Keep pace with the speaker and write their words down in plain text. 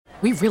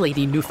We really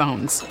need new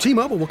phones.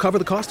 T-Mobile will cover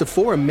the cost of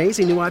 4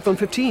 amazing new iPhone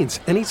 15s,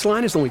 and each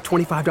line is only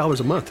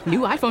 $25 a month. New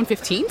iPhone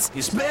 15s?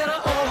 It's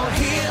better over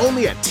here.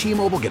 Only at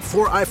T-Mobile, get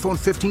 4 iPhone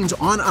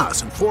 15s on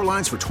us and 4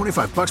 lines for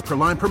 $25 per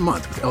line per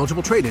month with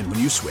eligible trade-in when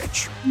you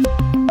switch.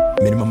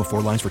 Minimum of 4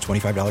 lines for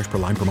 $25 per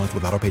line per month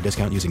with autopay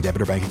discount using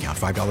debit or bank account.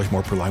 $5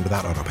 more per line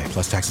without autopay,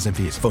 plus taxes and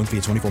fees. Phone fee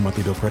at 24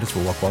 monthly bill credits for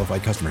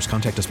well-qualified customers.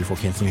 Contact us before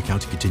canceling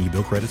account to continue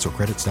bill credits or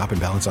credit stop and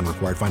balance on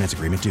required finance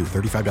agreement due.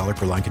 $35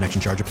 per line connection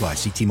charge applies.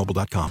 See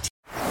T-Mobile.com.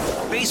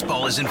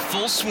 Baseball is in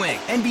full swing.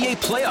 NBA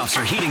playoffs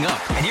are heating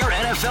up, and your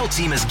NFL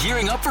team is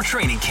gearing up for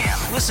training camp.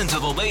 Listen to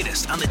the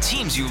latest on the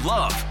teams you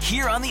love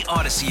here on the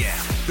Odyssey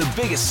app. The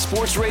biggest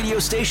sports radio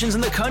stations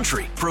in the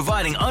country,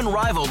 providing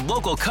unrivaled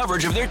local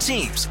coverage of their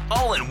teams,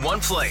 all in one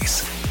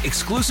place.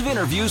 Exclusive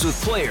interviews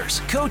with players,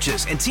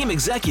 coaches, and team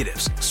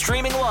executives,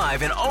 streaming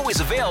live and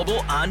always available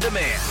on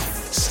demand.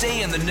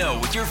 Stay in the know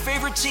with your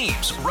favorite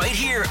teams right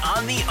here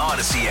on the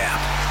Odyssey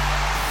app.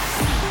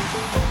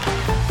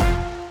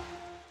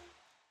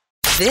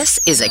 This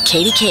is a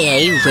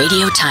KDKA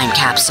radio time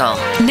capsule.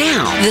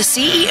 Now, the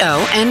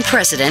CEO and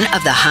president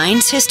of the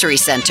Heinz History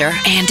Center,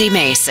 Andy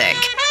Masek.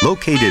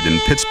 Located in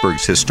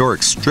Pittsburgh's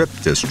historic Strip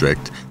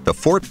District, the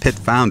Fort Pitt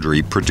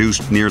Foundry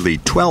produced nearly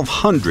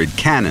 1,200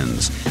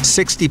 cannons,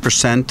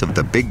 60% of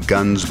the big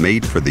guns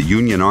made for the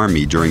Union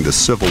Army during the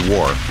Civil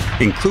War,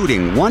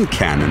 including one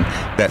cannon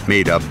that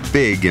made a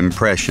big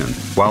impression.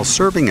 While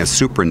serving as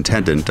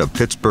superintendent of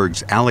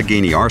Pittsburgh's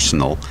Allegheny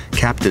Arsenal,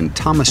 Captain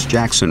Thomas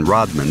Jackson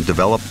Rodman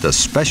developed a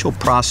special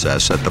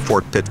process at the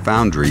Fort Pitt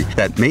Foundry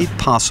that made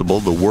possible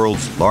the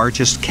world's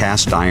largest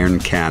cast iron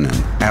cannon.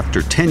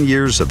 After 10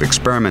 years of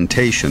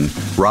experimentation,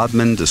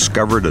 Rodman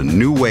discovered a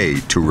new way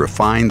to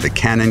refine the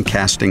cannon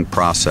casting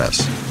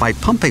process. By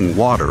pumping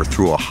water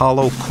through a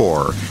hollow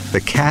core,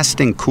 the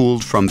casting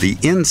cooled from the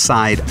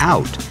inside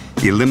out,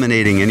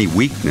 eliminating any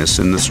weakness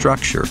in the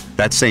structure.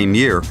 That same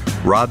year,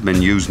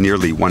 Rodman used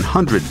nearly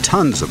 100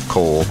 tons of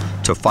coal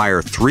to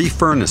fire 3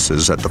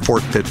 furnaces at the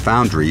Fort Pitt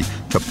Foundry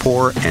to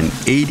pour an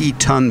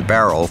 80-ton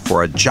barrel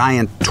for a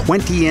giant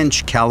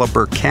 20-inch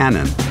caliber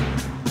cannon.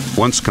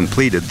 Once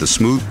completed, the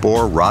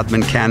smooth-bore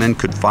Rodman cannon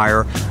could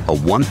fire a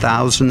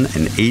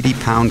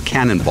 1,080-pound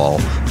cannonball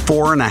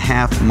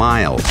 4.5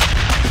 miles.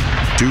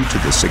 Due to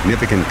the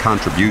significant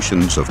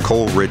contributions of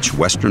coal-rich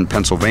western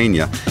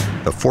Pennsylvania,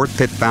 the Fort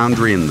Pitt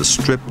Foundry in the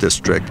Strip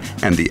District,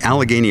 and the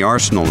Allegheny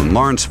Arsenal in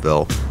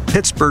Lawrenceville,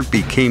 Pittsburgh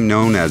became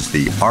known as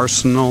the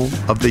Arsenal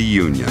of the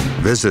Union.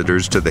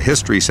 Visitors to the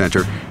History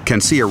Center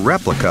can see a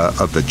replica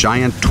of the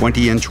giant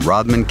 20-inch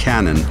Rodman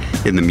cannon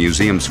in the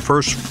museum's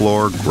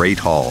first-floor Great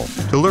Hall.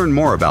 To learn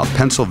more about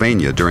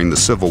Pennsylvania during the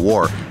Civil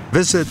War,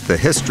 visit the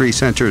History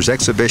Center's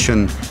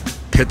exhibition,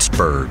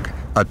 Pittsburgh,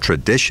 a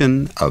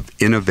Tradition of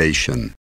Innovation.